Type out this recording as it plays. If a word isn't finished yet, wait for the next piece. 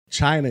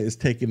China is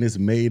taking this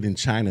made in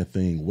China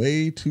thing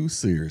way too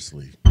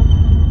seriously.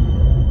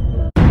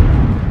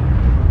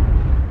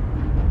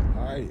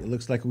 It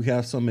looks like we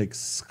have some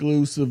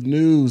exclusive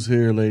news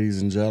here,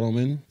 ladies and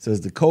gentlemen. It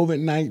says the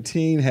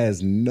COVID-19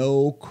 has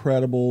no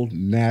credible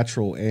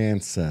natural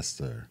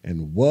ancestor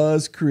and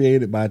was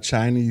created by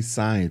Chinese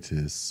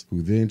scientists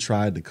who then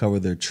tried to cover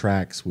their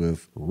tracks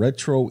with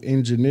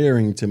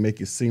retro-engineering to make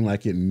it seem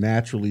like it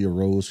naturally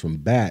arose from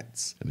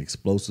bats, an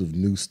explosive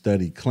new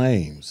study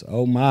claims.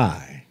 Oh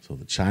my. So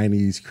the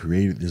Chinese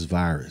created this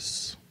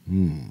virus.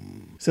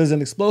 Says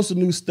an explosive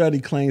new study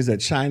claims that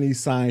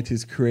Chinese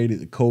scientists created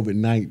the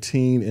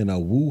COVID-19 in a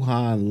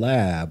Wuhan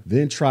lab,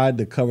 then tried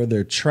to cover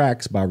their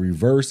tracks by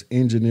reverse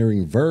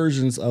engineering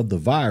versions of the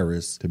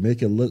virus to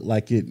make it look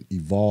like it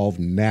evolved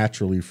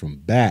naturally from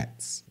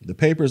bats. The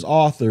paper's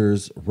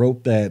authors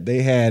wrote that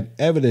they had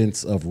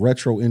evidence of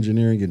retro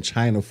engineering in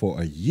China for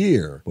a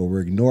year, but were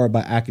ignored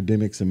by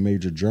academics and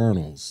major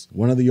journals.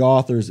 One of the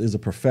authors is a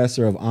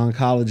professor of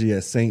oncology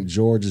at St.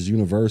 George's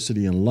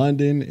University in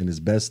London and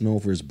is best known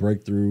for his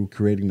breakthrough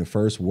creating the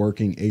first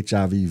working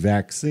HIV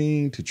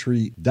vaccine to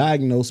treat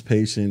diagnosed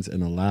patients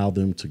and allow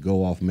them to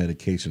go off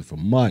medication for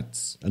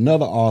months.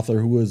 Another author,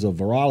 who is a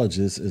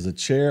virologist, is a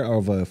chair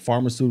of a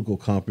pharmaceutical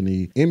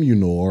company,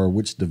 Immunor,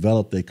 which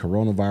developed a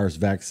coronavirus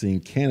vaccine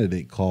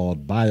candidate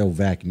called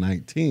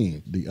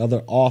BioVac-19. The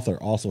other author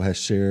also has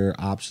share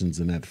options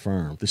in that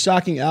firm. The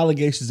shocking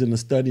allegations in the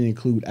study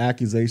include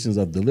accusations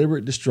of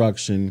deliberate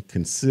destruction,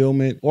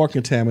 concealment, or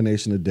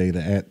contamination of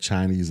data at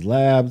Chinese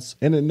labs,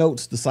 and it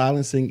notes the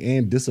silencing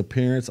and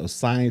disappearance of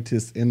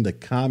scientists in the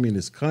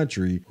communist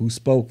country who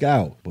spoke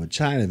out. But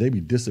China, they be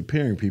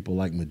disappearing people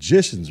like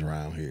magicians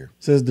around here.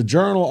 It says the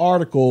journal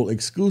article,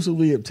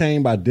 exclusively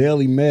obtained by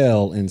Daily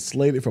Mail and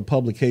slated for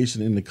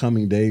publication in the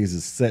coming days,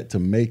 is set to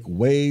make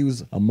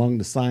waves among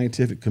the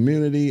scientific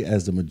community,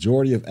 as the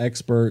majority of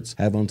experts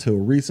have until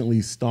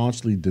recently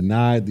staunchly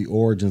denied the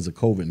origins of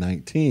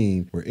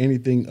COVID-19 or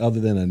anything other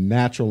than a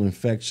natural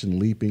infection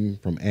leaping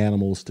from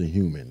animals to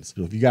humans.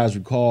 So if you guys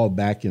recall,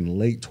 back in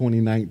late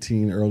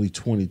 2019, early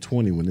 2020,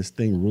 when this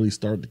thing really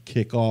started to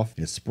kick off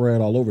and spread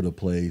all over the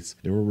place,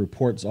 there were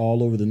reports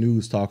all over the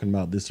news talking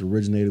about this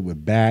originated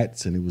with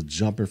bats and it was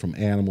jumping from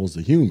animals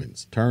to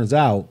humans. Turns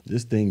out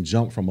this thing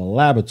jumped from a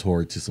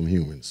laboratory to some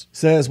humans.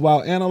 Says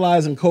while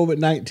analyzing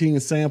COVID-19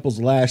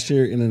 samples last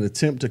year in an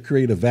attempt to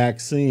create a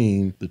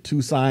vaccine, the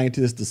two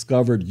scientists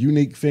discovered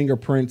unique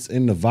fingerprints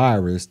in the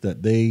virus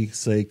that they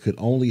say could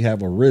only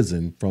have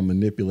arisen from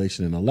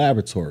manipulation in a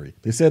laboratory.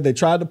 They said they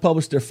tried to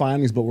publish their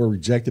findings but were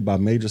rejected by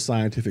major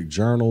scientific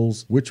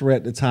journals, which were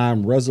at the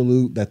time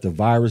resolute that the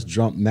virus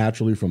jumped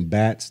naturally from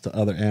bats to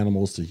other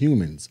animals to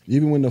humans.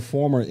 Even when the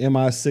former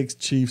MI6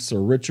 chief Sir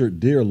Richard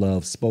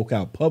Dearlove spoke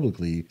out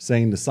publicly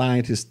saying the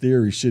scientist's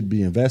theory should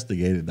be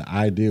investigated, the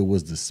idea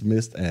was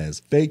dismissed as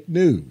fake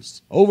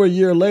news. Over a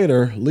year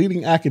later,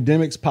 leading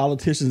academics,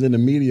 politicians, and the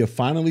media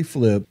finally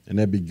flipped and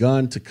have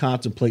begun to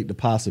contemplate the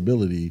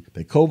possibility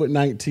that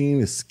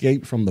COVID-19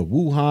 escaped from the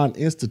Wuhan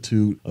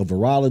Institute of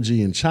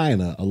Virology in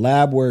China, a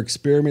lab where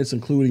experiments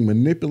including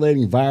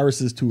manipulating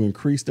viruses to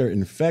increase their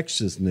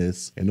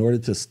infectiousness in order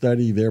to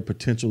study their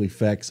potential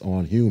effects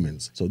on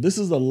humans. So this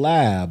is a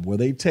lab where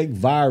they take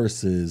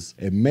viruses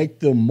and make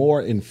them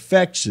more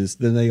infectious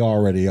than they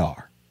already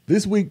are.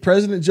 This week,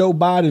 President Joe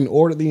Biden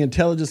ordered the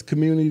intelligence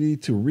community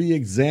to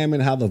re-examine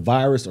how the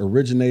virus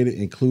originated,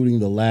 including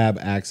the lab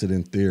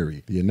accident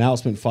theory. The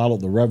announcement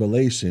followed the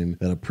revelation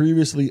that a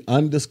previously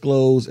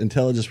undisclosed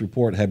intelligence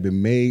report had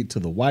been made to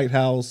the White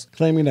House,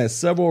 claiming that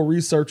several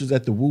researchers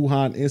at the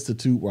Wuhan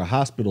Institute were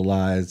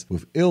hospitalized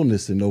with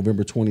illness in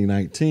November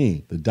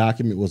 2019. The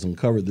document was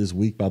uncovered this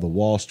week by the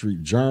Wall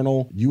Street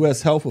Journal.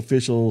 U.S. health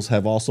officials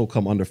have also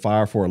come under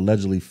fire for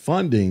allegedly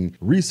funding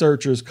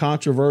researchers'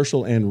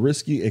 controversial and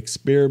risky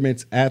experiments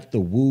at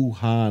the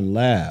Wuhan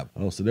lab.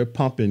 Oh, so they're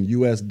pumping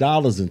US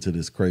dollars into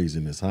this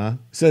craziness, huh?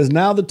 It says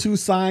now the two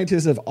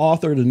scientists have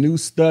authored a new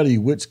study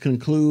which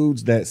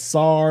concludes that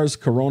SARS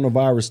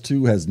coronavirus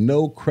 2 has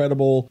no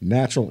credible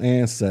natural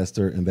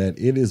ancestor and that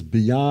it is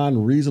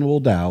beyond reasonable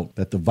doubt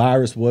that the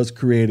virus was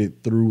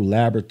created through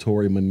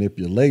laboratory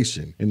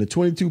manipulation. In the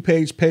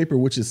 22-page paper,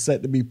 which is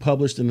set to be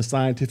published in the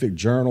scientific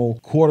journal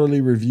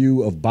Quarterly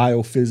Review of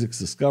Biophysics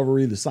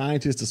Discovery, the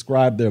scientists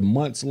described their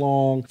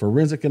months-long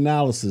forensic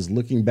analysis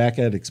looking back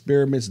at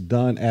experiments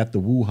done at the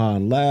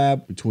Wuhan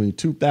lab between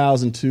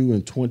 2002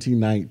 and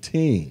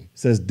 2019.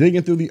 Says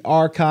digging through the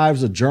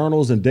archives of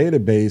journals and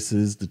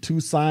databases, the two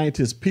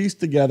scientists pieced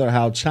together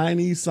how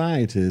Chinese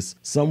scientists,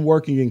 some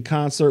working in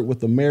concert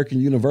with American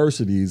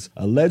universities,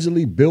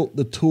 allegedly built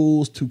the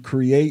tools to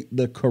create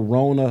the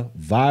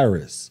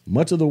coronavirus.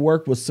 Much of the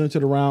work was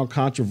centered around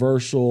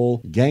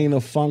controversial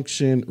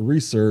gain-of-function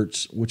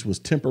research, which was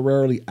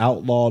temporarily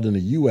outlawed in the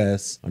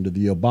U.S. under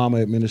the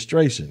Obama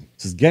administration.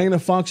 Says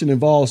gain-of-function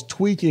involves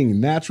tweaking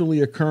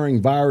naturally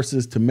occurring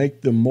viruses to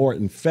make them more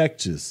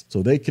infectious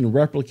so they can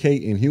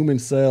replicate in human human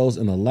cells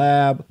in a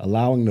lab,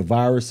 allowing the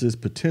virus's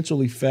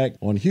potential effect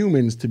on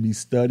humans to be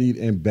studied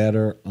and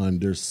better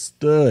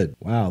understood.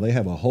 Wow, they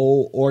have a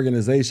whole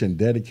organization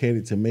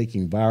dedicated to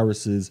making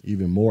viruses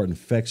even more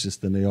infectious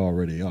than they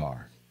already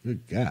are.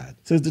 Good God.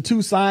 Says the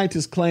two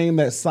scientists claim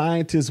that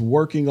scientists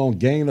working on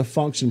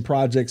gain-of-function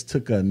projects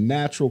took a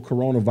natural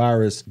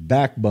coronavirus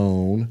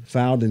backbone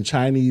found in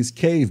Chinese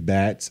cave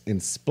bats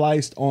and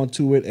spliced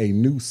onto it a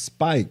new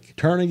spike,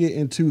 turning it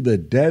into the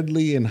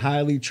deadly and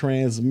highly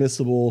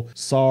transmissible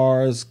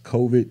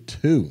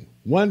SARS-CoV-2.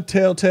 One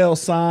telltale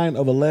sign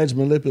of alleged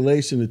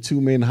manipulation the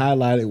two men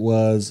highlighted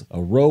was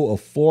a row of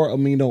 4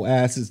 amino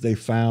acids they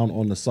found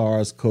on the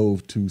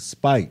SARS-CoV-2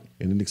 spike.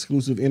 In an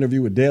exclusive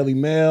interview with Daily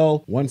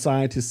Mail, one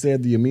scientist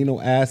said the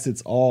amino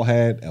acids all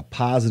had a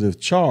positive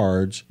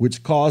charge,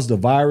 which caused the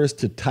virus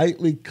to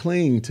tightly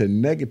cling to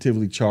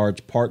negatively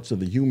charged parts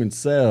of the human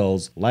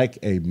cells like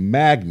a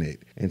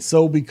magnet, and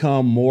so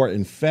become more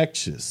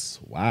infectious.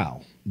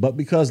 Wow. But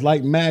because,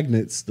 like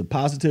magnets, the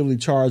positively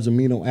charged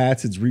amino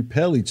acids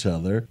repel each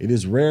other, it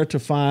is rare to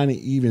find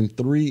even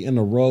 3 in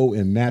a row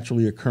in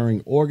naturally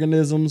occurring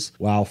organisms,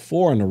 while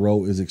 4 in a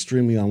row is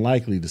extremely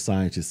unlikely, the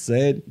scientist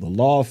said. The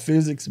law of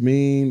physics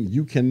mean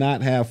you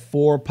cannot have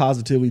 4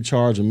 positively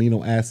charged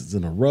amino acids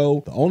in a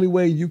row. The only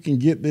way you can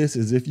get this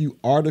is if you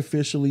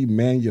artificially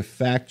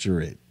manufacture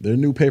it. Their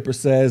new paper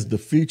says the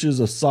features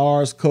of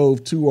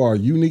SARS-CoV-2 are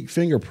unique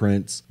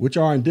fingerprints, which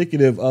are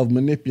indicative of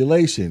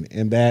manipulation,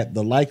 and that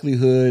the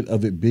likelihood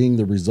of it being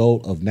the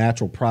result of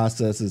natural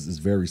processes is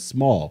very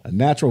small. A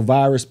natural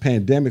virus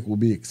pandemic will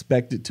be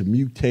expected to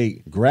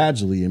mutate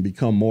gradually and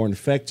become more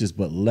infectious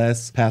but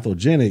less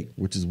pathogenic,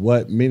 which is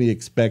what many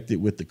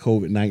expected with the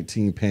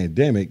COVID-19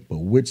 pandemic, but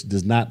which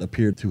does not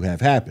appear to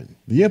have happened.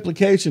 The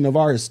implication of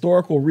our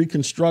historical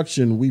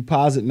reconstruction, we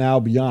posit now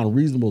beyond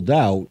reasonable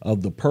doubt,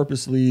 of the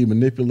purposely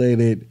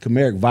manipulated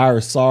chimeric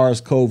virus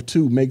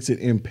SARS-CoV-2 makes it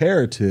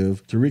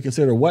imperative to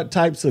reconsider what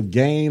types of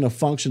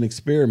gain-of-function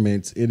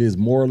experiments it is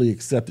morally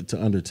accepted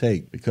to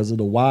undertake. Because of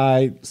the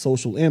wide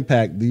social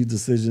impact, these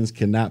decisions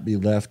cannot be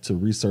left to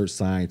research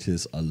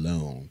scientists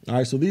alone. All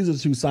right, so these are the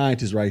two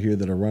scientists right here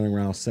that are running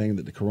around saying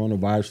that the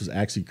coronavirus was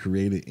actually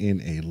created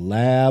in a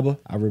lab.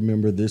 I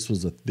remember this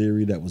was a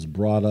theory that was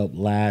brought up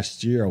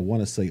last year. I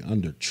want to say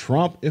under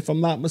Trump, if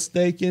I'm not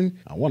mistaken.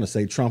 I want to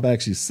say Trump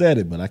actually said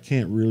it, but I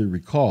can't really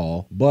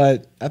recall.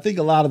 But I think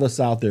a lot of us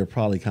out there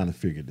probably kind of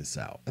figured this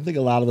out. I think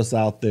a lot of us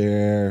out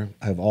there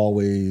have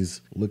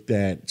always looked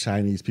at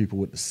Chinese people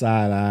with the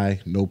side eye,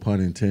 no pun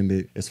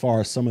intended, as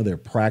far as some of their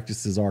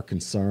practices are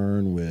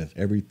concerned, with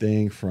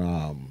everything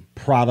from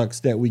products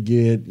that we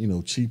get,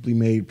 cheaply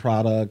made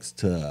products,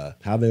 to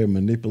how they're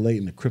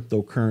manipulating the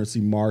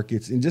cryptocurrency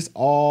markets and just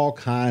all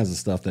kinds of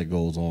stuff that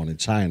goes on in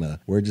China,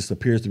 where it just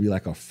appears to be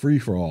like a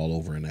free-for-all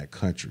over in that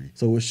country.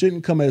 So it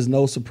shouldn't come as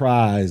no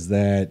surprise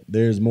that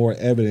there's more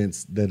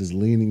evidence that is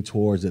leaning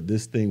towards that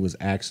this thing was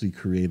actually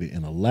created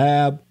in a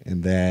lab,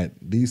 and that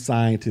these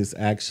scientists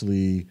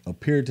actually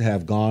appeared to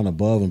have gone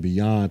above and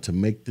beyond to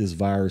make this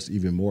virus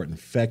even more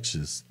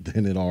infectious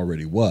than it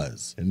already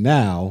was. And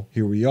now,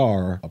 here we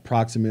are,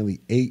 approximately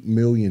 8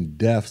 million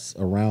deaths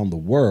around the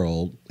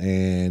world,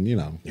 and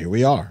here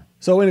we are.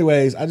 So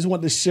anyways, I just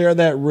wanted to share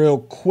that real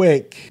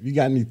quick. If you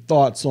got any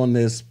thoughts on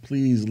this,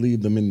 please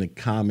leave them in the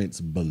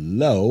comments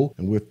below.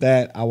 And with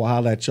that, I will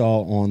holler at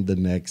y'all on the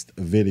next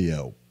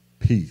video.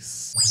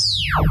 Peace.